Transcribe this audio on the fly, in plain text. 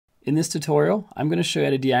In this tutorial, I'm going to show you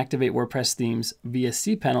how to deactivate WordPress themes via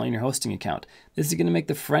cPanel in your hosting account. This is going to make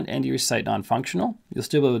the front end of your site non-functional. You'll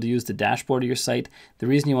still be able to use the dashboard of your site. The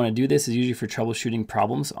reason you want to do this is usually for troubleshooting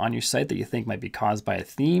problems on your site that you think might be caused by a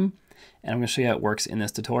theme. And I'm going to show you how it works in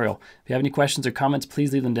this tutorial. If you have any questions or comments,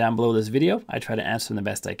 please leave them down below this video. I try to answer them the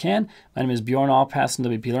best I can. My name is Bjorn Allpass from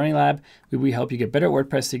WP Learning Lab. We help you get better at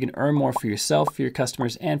WordPress so you can earn more for yourself, for your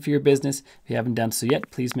customers, and for your business. If you haven't done so yet,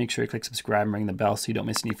 please make sure to click subscribe and ring the bell so you don't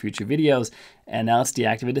miss any future videos. And now let's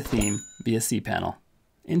deactivate a theme via cPanel.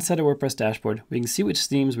 Inside a WordPress dashboard, we can see which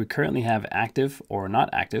themes we currently have active or not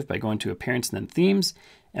active by going to Appearance and then Themes.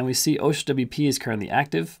 And we see Ocean WP is currently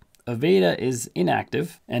active. Aveda is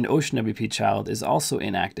inactive, and Ocean WP Child is also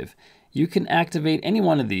inactive. You can activate any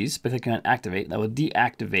one of these by clicking on Activate. That will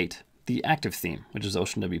deactivate the active theme, which is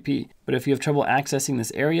Ocean WP. But if you have trouble accessing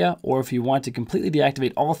this area, or if you want to completely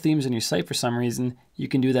deactivate all themes on your site for some reason, you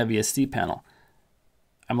can do that via cPanel.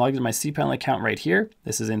 I'm logged into my cPanel account right here.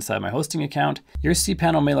 This is inside my hosting account. Your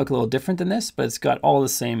cPanel may look a little different than this, but it's got all the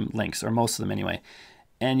same links, or most of them anyway.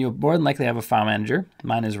 And you'll more than likely have a file manager.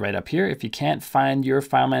 Mine is right up here. If you can't find your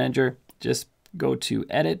file manager, just go to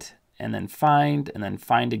Edit and then Find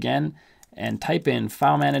again, and type in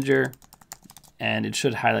File Manager, and it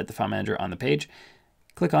should highlight the file manager on the page.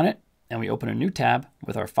 Click on it, and we open a new tab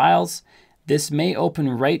with our files. This may open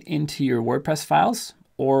right into your WordPress files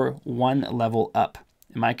or one level up.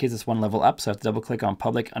 In my case, it's one level up, so I have to double click on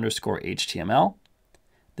public_HTML.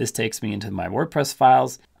 This takes me into my WordPress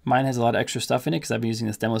files. Mine has a lot of extra stuff in it because I've been using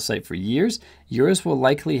this demo site for years. Yours will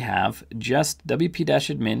likely have just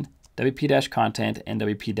wp-admin, wp-content, and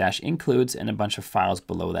wp-includes, and a bunch of files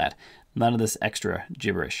below that. None of this extra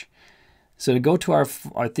gibberish. So to go to our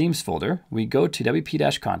themes folder, we go to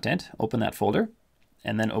wp-content, open that folder,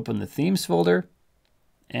 and then open the themes folder.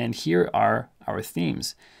 And here are our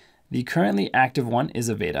themes. The currently active one is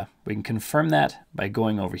Aveda. We can confirm that by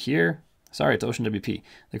going over here. Sorry, it's Ocean WP.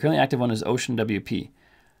 The currently active one is Ocean WP.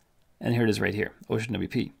 And here it is right here, Ocean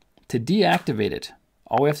WP. To deactivate it,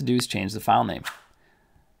 all we have to do is change the file name.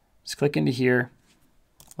 Just click into here.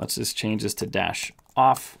 Let's just change this to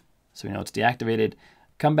 -off so we know it's deactivated.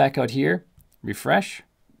 Come back out here, refresh,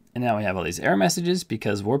 and now we have all these error messages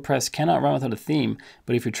because WordPress cannot run without a theme.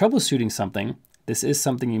 But if you're troubleshooting something, this is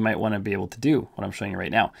something you might want to be able to do, what I'm showing you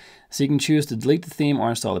right now. So you can choose to delete the theme or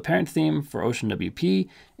install the parent theme for Ocean WP.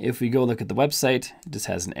 If we go look at the website, it just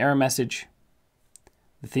has an error message.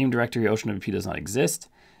 The theme directory Ocean WP does not exist.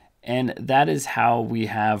 And that is how we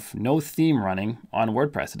have no theme running on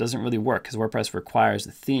WordPress. It doesn't really work because WordPress requires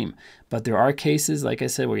a theme. But there are cases, like I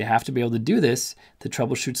said, where you have to be able to do this to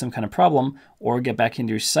troubleshoot some kind of problem or get back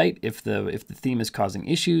into your site if the theme is causing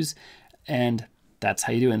issues. And that's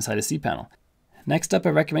how you do it inside of cPanel. Next up, I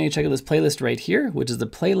recommend you check out this playlist right here, which is the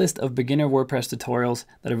playlist of beginner WordPress tutorials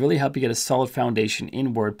that'll really help you get a solid foundation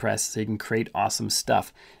in WordPress so you can create awesome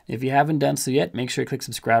stuff. If you haven't done so yet, make sure you click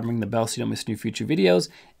subscribe and ring the bell so you don't miss new future videos.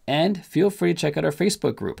 And feel free to check out our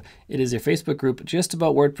Facebook group. It is a Facebook group just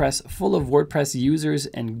about WordPress, full of WordPress users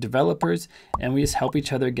and developers, and we just help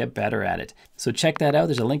each other get better at it. So check that out.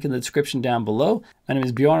 There's a link in the description down below. My name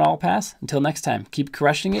is Bjorn Allpass. Until next time, keep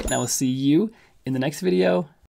crushing it, and I will see you in the next video.